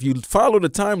if you follow the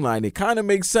timeline, it kind of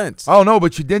makes sense. Oh, no,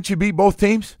 but didn't you beat both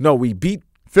teams? No, we beat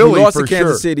Philly. We lost for to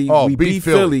Kansas sure. City. We beat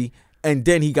Philly. And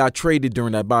then he got traded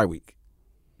during that bye week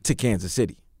to Kansas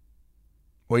City.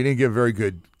 Well, he didn't get a very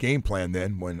good game plan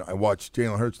then when I watched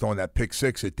Jalen Hurts throwing that pick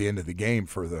six at the end of the game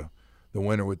for the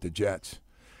winner with the Jets.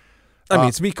 I mean,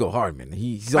 it's Mecole Hardman.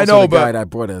 He's also the guy that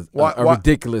brought a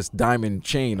ridiculous diamond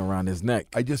chain around his neck.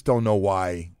 I just don't know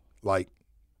why. Like,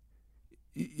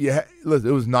 it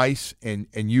was nice, and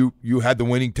you had the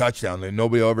winning touchdown, and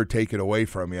nobody will ever take it away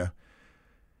from you.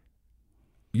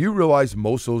 You realize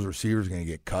most of those receivers are going to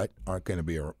get cut, aren't going to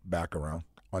be back around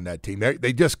on that team.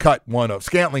 They just cut one of.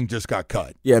 Scantling just got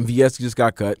cut. Yeah, MVS just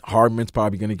got cut. Hardman's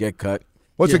probably going to get cut.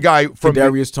 What's a guy from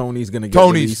Kadarius Toney's going to get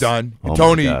Tony's released. done. Oh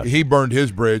Tony, he burned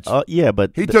his bridge. Yeah,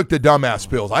 but he took the dumbass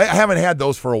pills. I haven't had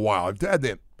those for a while. I've had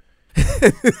the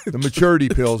maturity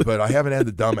pills, but I haven't had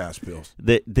the dumbass pills.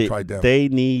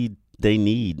 They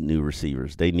need new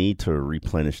receivers. They need to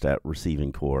replenish that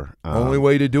receiving core. Only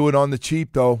way to do it on the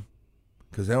cheap, though,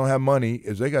 because they don't have money,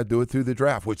 is they got to do it through the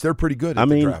draft, which they're pretty good at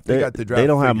the draft. They got the draft. They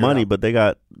don't have money, out. but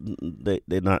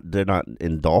they're not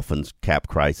in Dolphins cap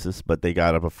crisis, but they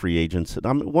got a free agents.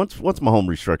 I mean, once Mahomes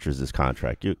restructures his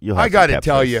contract, you'll have. I got to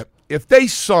tell you, if they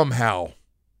somehow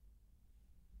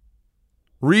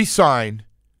re-sign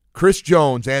Chris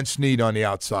Jones and Snead on the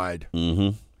outside,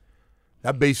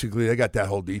 that basically they got that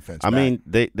whole defense. I mean,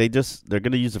 they're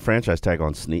going to use the franchise tag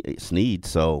on Snead,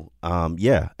 so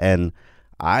and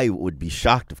I would be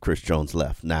shocked if Chris Jones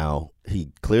left. Now,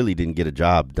 he clearly didn't get a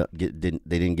job. They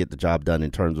didn't get the job done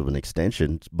in terms of an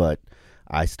extension, but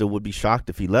I still would be shocked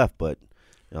if he left. But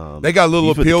they got a little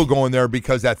appeal going there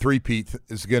because that three-peat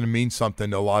is going to mean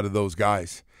something to a lot of those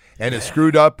guys. And it's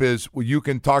screwed up is you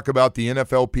can talk about the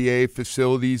NFLPA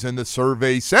facilities and the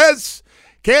survey says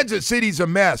Kansas City's a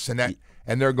mess, and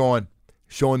they're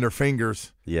showing their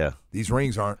fingers. Yeah, these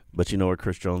rings aren't. But you know where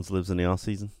Chris Jones lives in the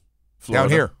offseason? Down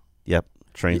here. Yep.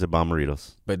 Trains at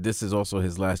Bomberitos. But this is also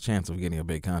his last chance of getting a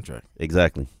big contract.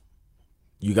 Exactly.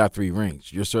 You got 3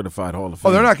 rings. You're certified Hall of Fame.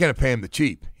 Oh, they're not going to pay him the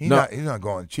cheap. He's not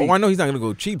going cheap. Oh, I know he's not going to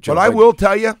go cheap, Joe. But I will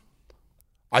tell you,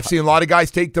 I've seen a lot of guys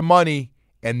take the money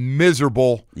and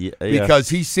miserable because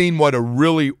he's seen what a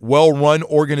really well-run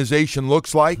organization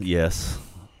looks like. Yes.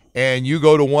 And you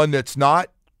go to one that's not.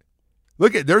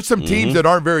 Look, there's some teams that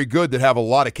aren't very good that have a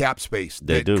lot of cap space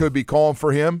that could be calling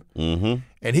for him.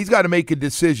 And he's got to make a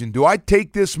decision. Do I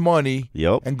take this money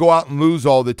and go out and lose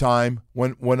all the time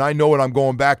when I know what I'm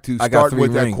going back to, start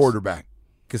with that quarterback?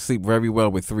 Can sleep very well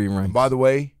with 3 rings. By the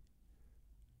way,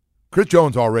 Chris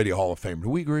Jones already a Hall of Famer. Do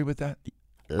we agree with that?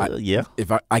 Yeah.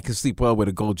 If I can sleep well with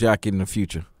a gold jacket in the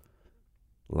future.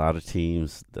 A lot of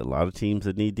teams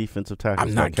that need defensive tackles.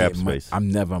 I'm not cap getting space.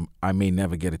 I may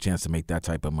never get a chance to make that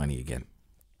type of money again.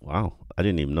 Wow, I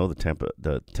didn't even know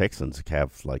the Texans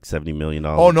have like $70 million.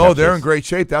 Oh no, they're in great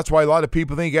shape. That's why a lot of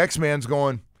people think X-Man's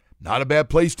going. Not a bad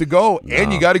place to go,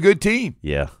 and you got a good team.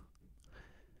 Yeah.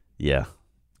 Got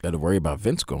to worry about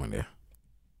Vince going there.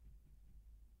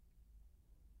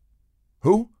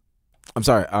 Who? I'm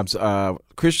sorry.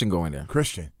 Christian going there.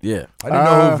 Christian. Yeah. I didn't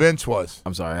know who Vince was.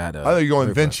 I'm sorry. I thought you were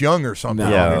going Vince Young or something.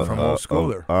 Yeah, from old school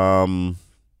there.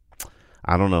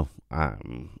 I don't know. I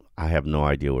have no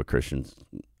idea what Christian's.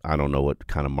 I don't know what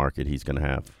kind of market he's going to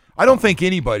have. I don't think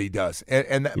anybody does.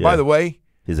 And by the way,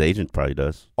 his agent probably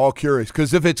does. All curious,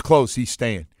 because if it's close, he's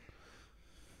staying.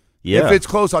 Yeah. If it's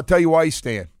close, I'll tell you why he's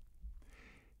staying.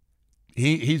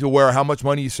 He's aware of how much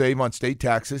money you save on state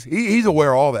taxes. He's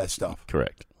aware of all that stuff.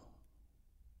 Correct.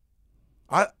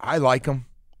 I like him.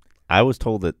 I was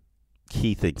told that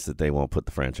he thinks that they won't put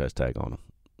the franchise tag on him,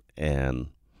 and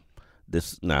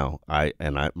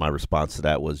my response to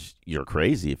that was, "You're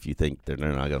crazy if you think they're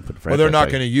not going to put the franchise." Well, they're not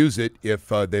tag. going to use it if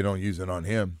they don't use it on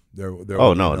him. I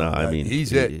mean,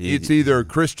 it's either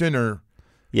Christian or.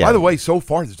 Yeah. By the way, so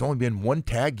far there's only been one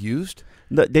tag used.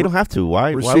 No, they don't have to.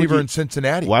 Why? Receiver in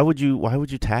Cincinnati. Why would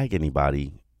you tag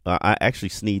anybody? I actually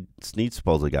Snead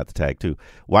supposedly got the tag too.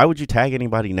 Why would you tag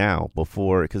anybody now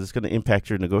before? Because it's going to impact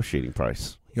your negotiating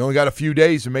price. You only got a few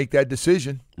days to make that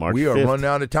decision. March we are 5th. running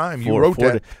out of time. You wrote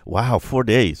that. Wow, 4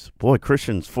 days. Boy,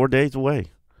 Christian's 4 days away.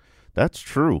 That's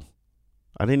true.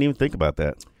 I didn't even think about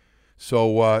that.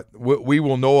 So we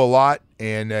will know a lot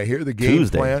and hear the game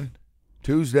plan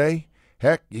Tuesday.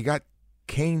 Heck, you got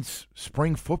Canes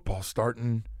spring football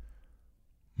starting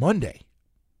Monday.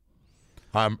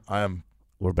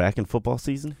 We're back in football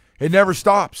season. It never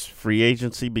stops. Free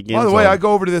agency begins. By the way, I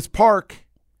go over to this park,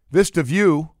 Vista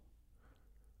View,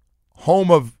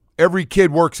 home of every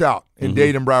kid works out in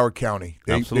Dade and Broward County.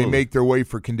 They make their way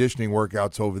for conditioning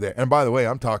workouts over there. And by the way,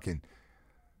 I'm talking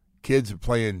kids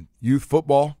playing youth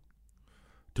football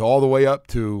to all the way up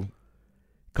to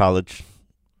college,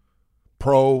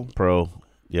 pro.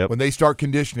 Yep. When they start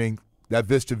conditioning, that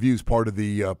Vista View is part of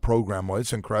the program. Well,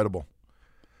 it's incredible.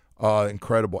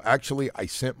 Incredible. Actually, I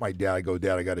sent my dad. I go,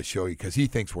 Dad, I got to show you, because he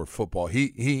thinks we're football.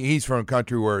 He's from a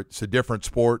country where it's a different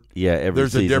sport. Yeah,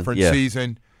 there's a different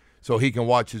season, so he can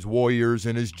watch his Warriors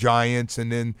and his Giants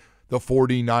and then the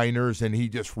 49ers, and he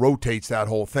just rotates that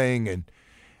whole thing.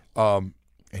 And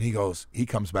he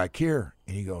comes back here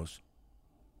and he goes,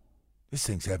 this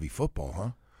thing's heavy football, huh?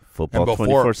 Football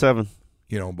 24/7.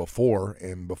 Before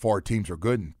our teams are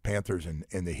good, and Panthers and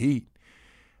the Heat,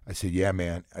 I said, yeah,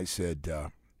 man. I said, I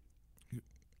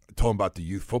told him about the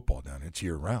youth football down. It's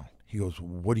year-round. He goes,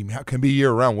 what do you mean? How can it be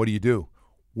year-round? What do you do?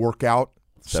 Work out,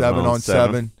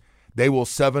 7-on-7. They will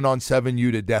 7-on-7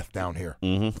 you to death down here.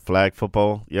 Mm-hmm. Flag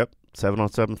football. Yep.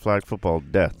 7-on-7 flag football,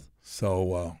 death.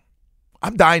 So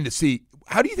I'm dying to see.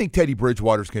 How do you think Teddy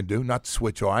Bridgewater's going to do? Not to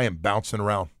switch. I am bouncing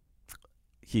around.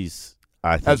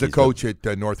 As a coach at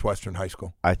Northwestern High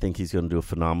School. I think he's going to do a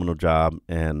phenomenal job,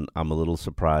 and I'm a little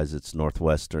surprised it's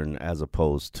Northwestern as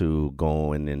opposed to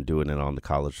going and doing it on the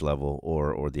college level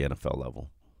or the NFL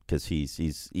level, because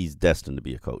he's destined to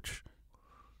be a coach.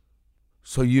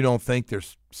 So you don't think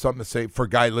there's something to say for a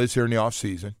guy who lives here in the off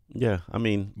season? Yeah, I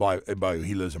mean,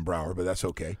 he lives in Broward, but that's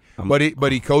okay.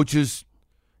 But he coaches.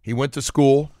 He went to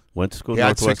school. He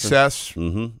had success.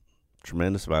 Mm-hmm.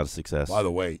 Tremendous amount of success. By the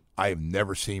way, I have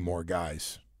never seen more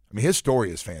guys. I mean, his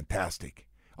story is fantastic.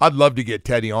 I'd love to get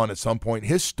Teddy on at some point.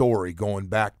 His story going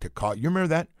back to college. You remember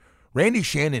that? Randy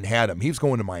Shannon had him. He was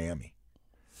going to Miami.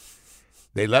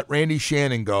 They let Randy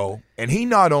Shannon go, and he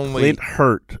not only Clint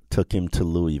Hurt took him to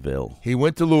Louisville. He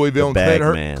went to Louisville,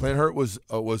 and Clint Hurt was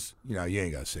you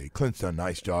ain't got to say Clint's done a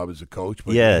nice job as a coach.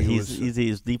 But yeah,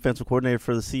 he's defensive coordinator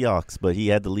for the Seahawks, but he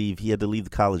had to leave. He had to leave the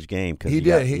college game because he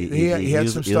had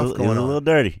some stuff going on. A little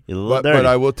dirty. But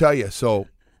I will tell you. So,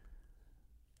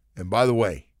 and by the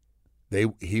way,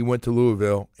 he went to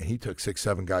Louisville and he took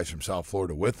 6-7 guys from South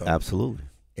Florida with him. Absolutely.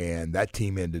 And that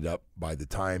team ended up, by the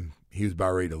time he was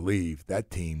about ready to leave, that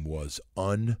team was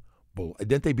unbelievable.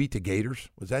 Didn't they beat the Gators?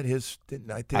 Was that his?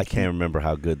 I can't remember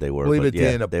how good they were. I believe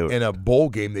in a bowl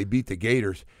game they beat the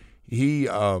Gators. He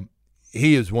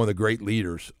is one of the great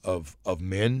leaders of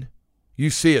men. You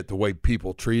see it the way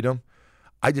people treat him.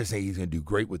 I just think he's going to do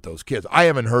great with those kids. I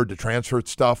haven't heard the transfer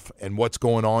stuff and what's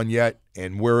going on yet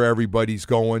and where everybody's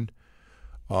going.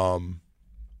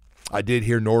 I did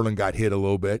hear Norland got hit a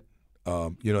little bit.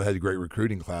 Had a great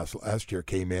recruiting class last year,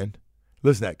 came in.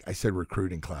 Listen to that. I said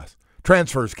recruiting class.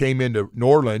 Transfers came into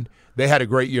Norland. They had a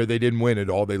great year. They didn't win it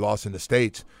all. They lost in the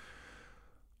States.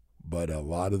 But a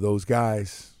lot of those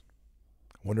guys,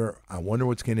 I wonder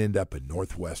what's going to end up at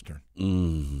Northwestern.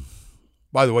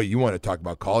 By the way, you want to talk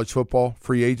about college football,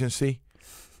 free agency?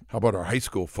 How about our high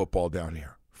school football down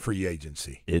here? Free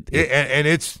agency.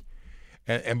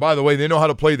 And by the way, they know how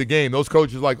to play the game. Those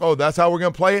coaches are like, oh, that's how we're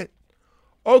going to play it?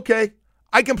 Okay,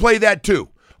 I can play that too.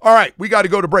 All right, we got to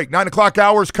go to break. 9 o'clock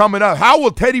hour is coming up. How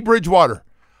will Teddy Bridgewater?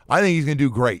 I think he's going to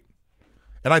do great.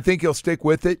 And I think he'll stick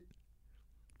with it.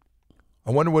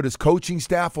 I wonder what his coaching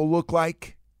staff will look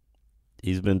like.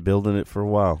 He's been building it for a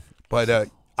while. But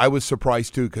I was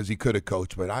surprised, too, because he could have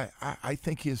coached. But I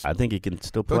think he's – I think he can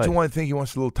still play. Don't you want to think he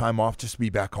wants a little time off just to be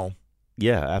back home?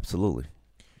 Yeah, absolutely.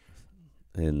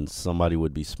 And somebody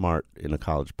would be smart in a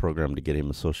college program to get him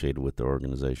associated with the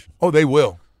organization. Oh, they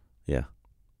will. Yeah.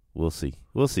 We'll see.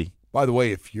 We'll see. By the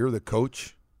way, if you're the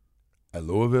coach at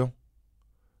Louisville,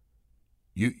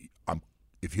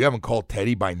 if you haven't called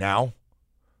Teddy by now,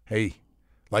 hey,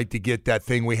 like to get that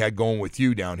thing we had going with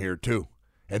you down here too.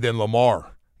 And then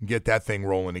Lamar, and get that thing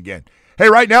rolling again. Hey,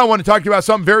 right now I want to talk to you about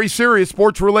something very serious,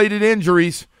 sports-related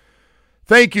injuries.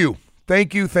 Thank you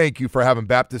for having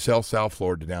Baptist Health South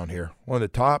Florida down here. One of the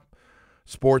top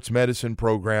sports medicine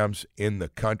programs in the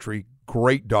country.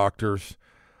 Great doctors.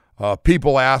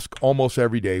 People ask almost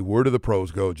every day, where do the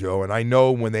pros go, Joe? And I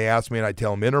know when they ask me and I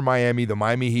tell them, Inter Miami, the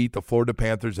Miami Heat, the Florida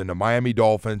Panthers, and the Miami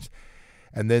Dolphins.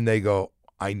 And then they go,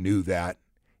 I knew that.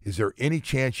 Is there any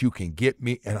chance you can get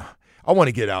me? And I want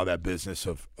to get out of that business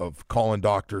of calling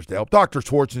doctors to help. Dr.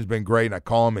 Schwarzen's been great, and I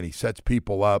call him, and he sets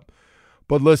people up.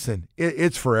 But listen,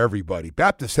 it's for everybody.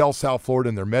 Baptist Health South Florida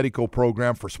and their medical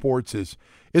program for sports is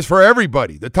for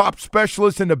everybody, the top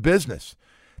specialists in the business.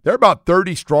 They're about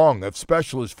 30 strong of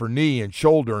specialists for knee and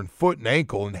shoulder and foot and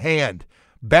ankle and hand,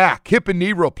 back, hip and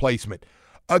knee replacement,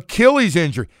 Achilles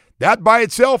injury. That by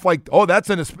itself, that's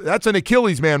an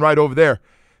Achilles man right over there.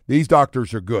 These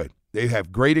doctors are good. They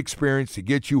have great experience to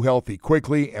get you healthy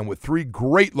quickly, and with 3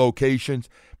 great locations,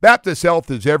 Baptist Health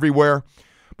is everywhere.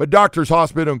 But Doctors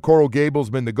Hospital in Coral Gables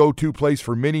has been the go-to place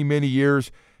for many, many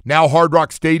years. Now Hard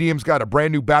Rock Stadium's got a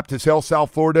brand new Baptist Health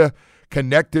South Florida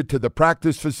connected to the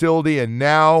practice facility, and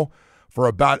now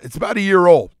it's about a year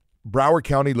old. Broward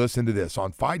County, listen to this,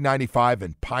 on 595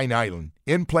 and Pine Island,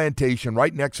 in Plantation,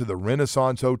 right next to the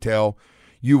Renaissance Hotel,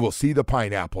 you will see the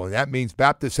pineapple, and that means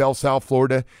Baptist Health South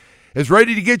Florida is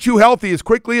ready to get you healthy as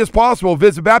quickly as possible.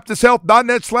 Visit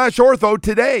baptisthealth.net/ortho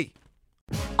today.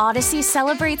 Odyssey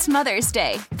celebrates Mother's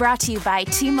Day, brought to you by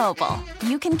T-Mobile.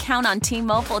 You can count on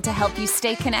T-Mobile to help you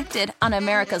stay connected on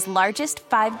America's largest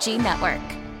 5G network.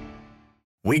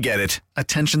 We get it.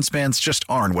 Attention spans just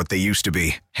aren't what they used to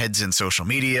be. Heads in social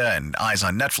media and eyes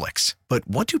on Netflix. But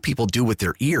what do people do with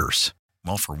their ears?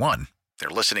 Well, for one, they're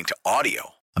listening to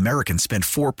audio. Americans spend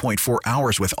 4.4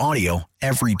 hours with audio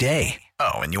every day.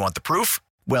 Oh, and you want the proof?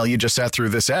 Well, you just sat through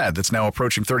this ad that's now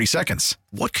approaching 30 seconds.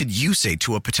 What could you say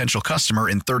to a potential customer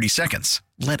in 30 seconds?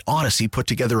 Let Odyssey put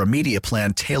together a media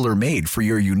plan tailor-made for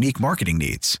your unique marketing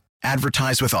needs.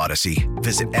 Advertise with Odyssey.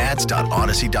 Visit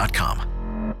ads.odyssey.com.